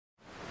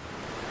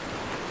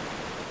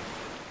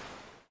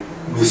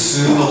無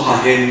数の破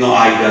片の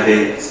間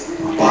で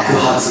爆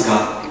発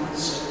が。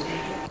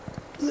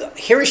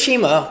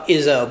Hiroshima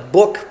is a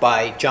book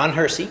by John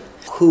Hersey,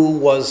 who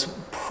was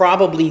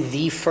probably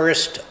the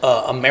first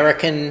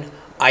American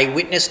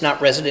eyewitness, not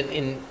resident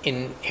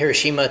in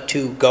Hiroshima,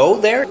 to go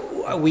there.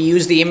 We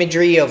use the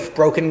imagery of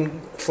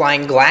broken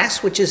flying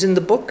glass, which is in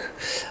the book.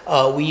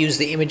 We use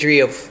the imagery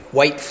of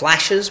white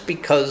flashes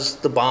because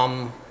the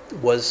bomb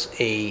was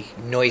a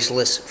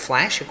noiseless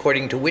flash,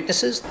 according to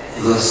witnesses.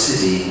 The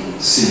city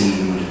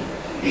seemed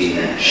in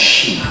a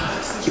sheet.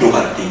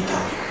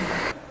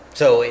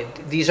 So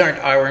these aren't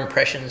our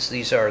impressions,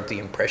 these are the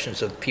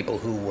impressions of people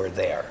who were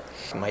there.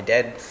 My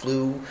dad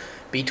flew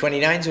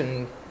B-29s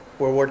in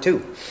World War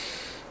II,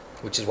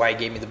 which is why he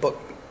gave me the book.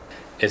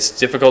 It's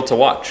difficult to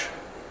watch.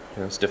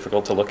 It's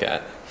difficult to look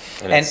at.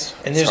 And it's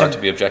hard to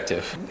be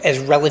objective. As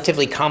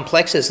relatively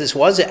complex as this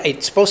was,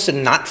 it's supposed to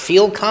not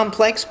feel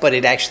complex, but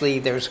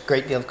there's a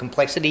great deal of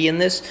complexity in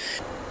this.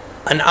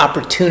 An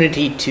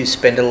opportunity to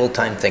spend a little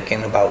time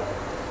thinking about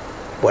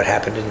what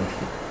happened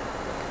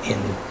in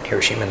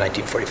Hiroshima in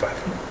 1945.